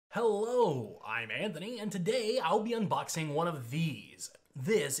Hello, I'm Anthony, and today I'll be unboxing one of these.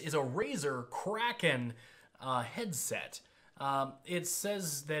 This is a Razer Kraken headset. It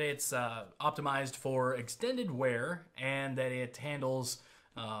says that it's optimized for extended wear and that it handles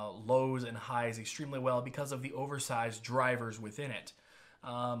lows and highs extremely well because of the oversized drivers within it.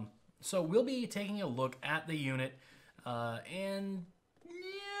 So we'll be taking a look at the unit and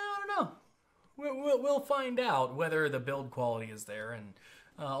I don't know. We'll find out whether the build quality is there and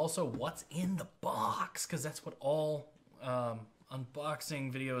also what's in the box, because that's what all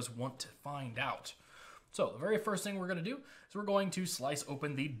unboxing videos want to find out. So the very first thing we're going to do is we're going to slice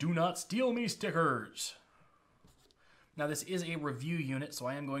open the "Do Not Steal Me" stickers. Now this is a review unit, so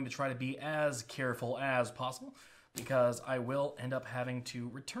I am going to try to be as careful as possible because I will end up having to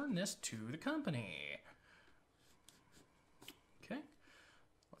return this to the company. Okay,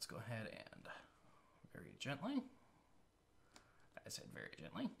 let's go ahead and very gently. I said very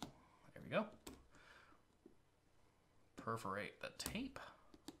gently. There we go. Perforate the tape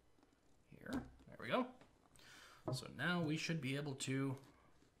here. There we go. So now we should be able to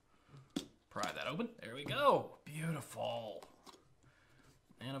pry that open. There we go. Beautiful.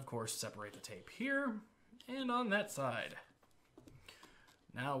 And of course, separate the tape here and on that side.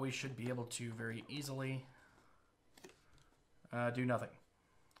 Now we should be able to very easily do nothing.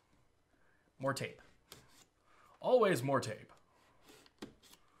 More tape. Always more tape.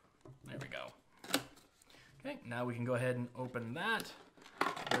 There we go. Okay, now we can go ahead and open that.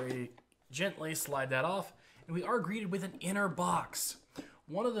 Very gently slide that off. And we are greeted with an inner box.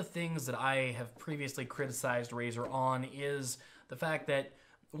 One of the things that I have previously criticized Razer on is the fact that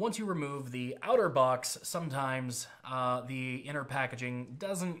once you remove the outer box, sometimes the inner packaging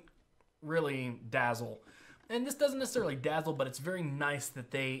doesn't really dazzle. And this doesn't necessarily dazzle, but it's very nice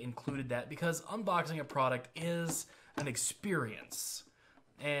that they included that because unboxing a product is an experience.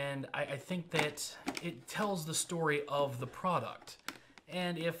 And I think that it tells the story of the product.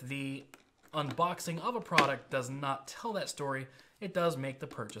 And if the unboxing of a product does not tell that story, it does make the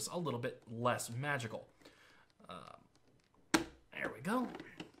purchase a little bit less magical. There we go.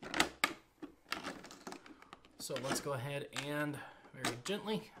 So let's go ahead and very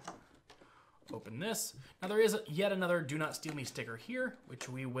gently open this. Now there is yet another "Do Not Steal Me" sticker here, which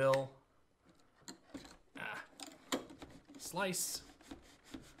we will slice.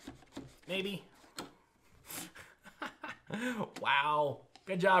 Maybe. Wow.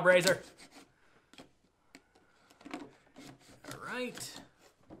 Good job, Razer. All right.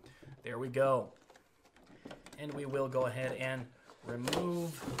 There we go. And we will go ahead and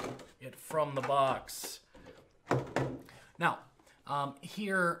remove it from the box. Now,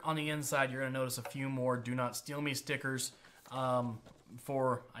 here on the inside, you're going to notice a few more "Do Not Steal Me" stickers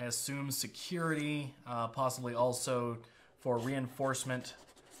for, I assume, security, possibly also for reinforcement,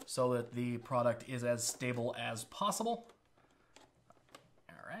 so that the product is as stable as possible.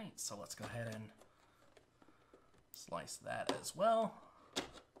 All right, so let's go ahead and slice that as well.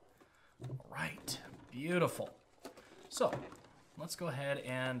 All right, beautiful. So let's go ahead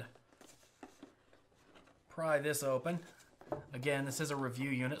and pry this open. Again, this is a review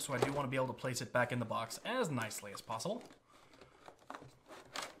unit, so I do want to be able to place it back in the box as nicely as possible.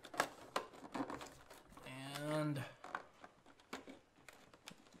 And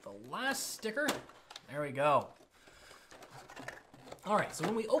last sticker. There we go. All right, so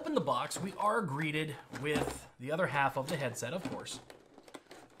when we open the box, we are greeted with the other half of the headset, of course.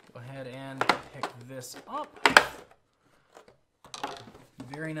 Go ahead and pick this up.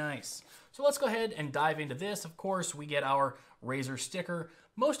 Very nice. So let's go ahead and dive into this. Of course, we get our Razer sticker.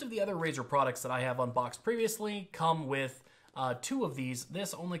 Most of the other Razer products that I have unboxed previously come with two of these.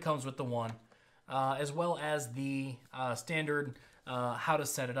 This only comes with the one, as well as the standard how to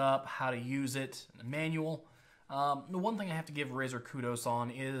set it up, how to use it, manual. The one thing I have to give Razer kudos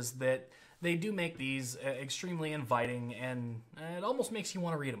on is that they do make these extremely inviting, and it almost makes you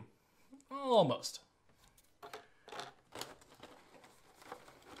want to read them. Almost.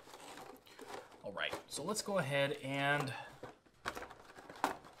 All right, so let's go ahead and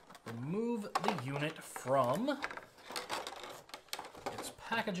remove the unit from its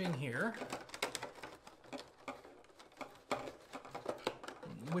packaging here,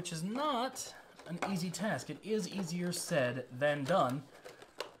 which is not an easy task. It is easier said than done.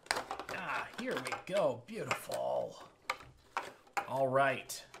 Here we go. Beautiful. All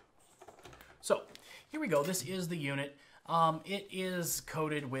right. So here we go. This is the unit. It is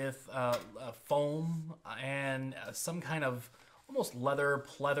coated with foam and some kind of almost leather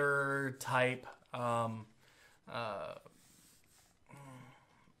pleather type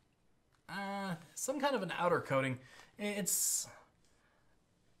some kind of an outer coating. It's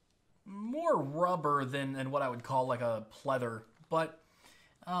more rubber than what I would call like a pleather, but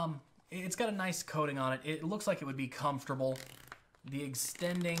it's got a nice coating on it. It looks like it would be comfortable. The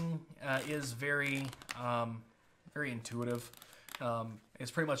extending is very intuitive.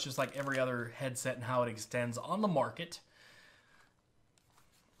 It's pretty much just like every other headset and how it extends on the market.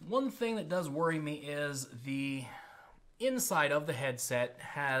 One thing that does worry me is the inside of the headset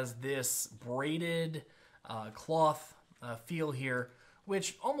has this braided cloth feel here,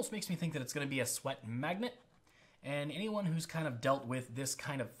 which almost makes me think that it's going to be a sweat magnet. And anyone who's kind of dealt with this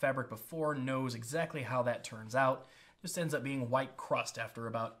kind of fabric before knows exactly how that turns out. Just ends up being white crust after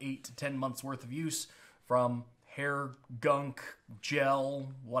about 8 to 10 months worth of use from hair, gunk,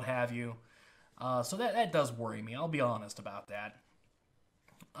 gel, what have you. So that does worry me. I'll be honest about that.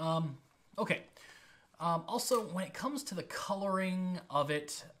 Okay. Also, when it comes to the coloring of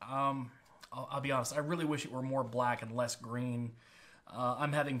it, I'll be honest, I really wish it were more black and less green.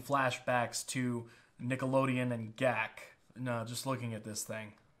 I'm having flashbacks to Nickelodeon and Geek, just looking at this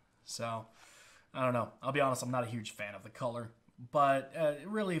thing. So, I don't know. I'll be honest, I'm not a huge fan of the color. But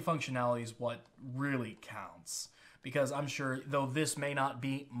really, functionality is what really counts. Because I'm sure, though this may not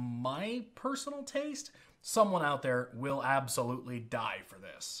be my personal taste, someone out there will absolutely die for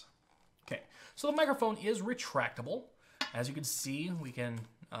this. Okay, so the microphone is retractable. As you can see, we can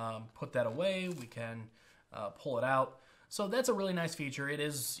put that away. We can pull it out. So that's a really nice feature. It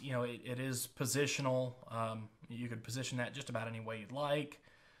is, it is positional. You could position that just about any way you'd like.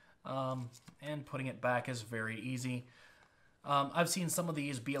 And putting it back is very easy. I've seen some of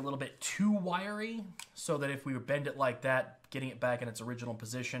these be a little bit too wiry, so that if we bend it like that, getting it back in its original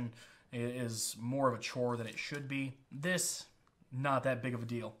position is more of a chore than it should be. This, not that big of a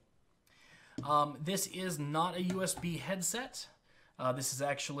deal. This is not a USB headset. This is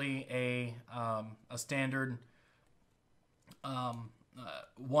actually a standard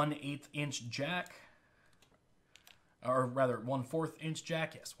 1/8 inch jack, or rather 1/4 inch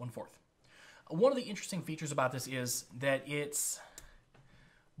jack. Yes, 1/4. One of the interesting features about this is that it's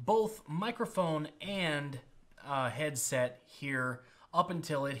both microphone and headset here up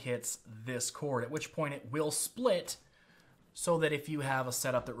until it hits this cord, at which point it will split, so that if you have a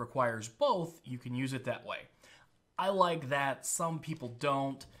setup that requires both, you can use it that way. I like that. Some people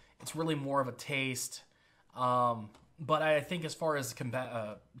don't. It's really more of a taste. But I think as far as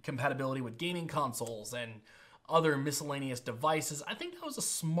compatibility with gaming consoles and other miscellaneous devices, I think that was a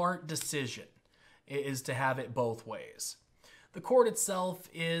smart decision, is to have it both ways. The cord itself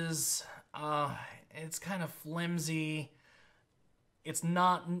is, it's kind of flimsy. It's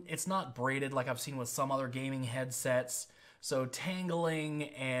not braided like I've seen with some other gaming headsets. So tangling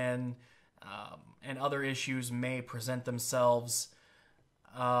and other issues may present themselves.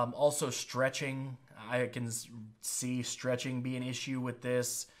 Also stretching. I can see stretching be an issue with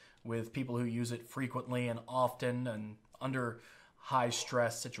this, with people who use it frequently and often and under high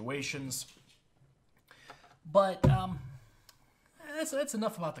stress situations. But that's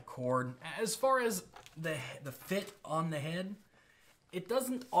enough about the cord. As far as the fit on the head, it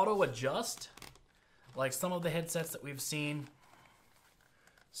doesn't auto adjust like some of the headsets that we've seen.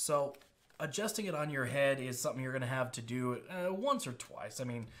 So adjusting it on your head is something you're going to have to do once or twice. I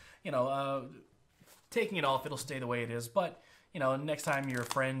mean, taking it off, it'll stay the way it is. But, next time your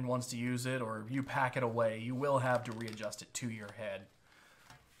friend wants to use it or you pack it away, you will have to readjust it to your head.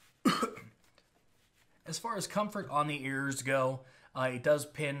 As far as comfort on the ears go, it does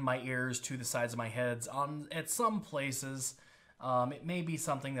pin my ears to the sides of my heads at some places. It may be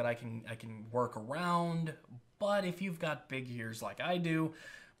something that I can work around, but if you've got big ears like I do,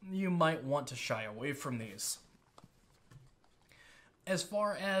 you might want to shy away from these. As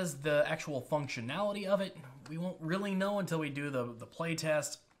far as the actual functionality of it, we won't really know until we do the play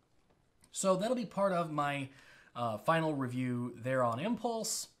test. So that'll be part of my final review there on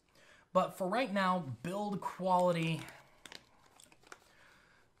Impulse. But for right now, build quality,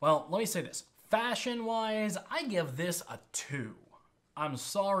 well, let me say this. Fashion-wise, I give this a 2. I'm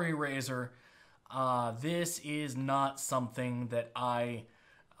sorry, Razer. This is not something that I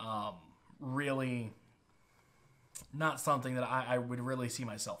I would really see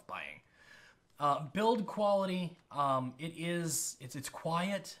myself buying. Build quality, it's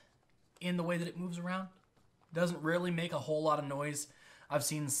quiet in the way that it moves around. Doesn't really make a whole lot of noise. I've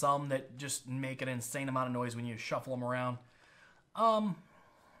seen some that just make an insane amount of noise when you shuffle them around.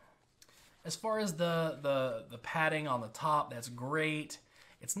 As far as the padding on the top, that's great.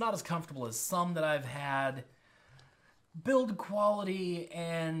 It's not as comfortable as some that I've had. Build quality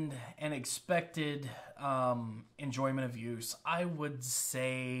and an expected enjoyment of use, I would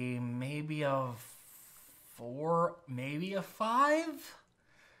say maybe a 4, maybe a 5.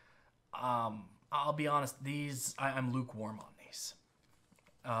 I'll be honest, I'm lukewarm on these.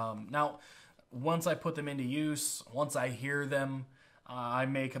 Now, once I put them into use, once I hear them, I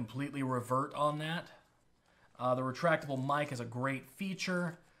may completely revert on that. The retractable mic is a great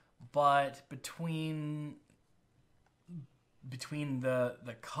feature, but between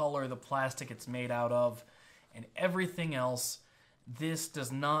the color, the plastic it's made out of, and everything else, this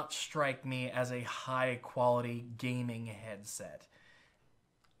does not strike me as a high-quality gaming headset.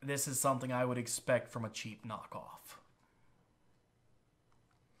 This is something I would expect from a cheap knockoff.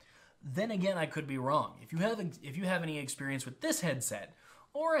 Then again, I could be wrong. If you have any experience with this headset,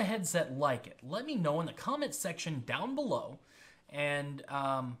 or a headset like it, let me know in the comment section down below, and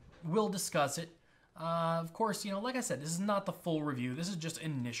we'll discuss it. Of course, like I said, this is not the full review. This is just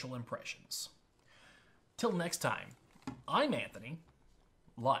initial impressions. Till next time, I'm Anthony.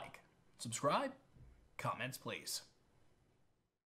 Like, subscribe, comments please.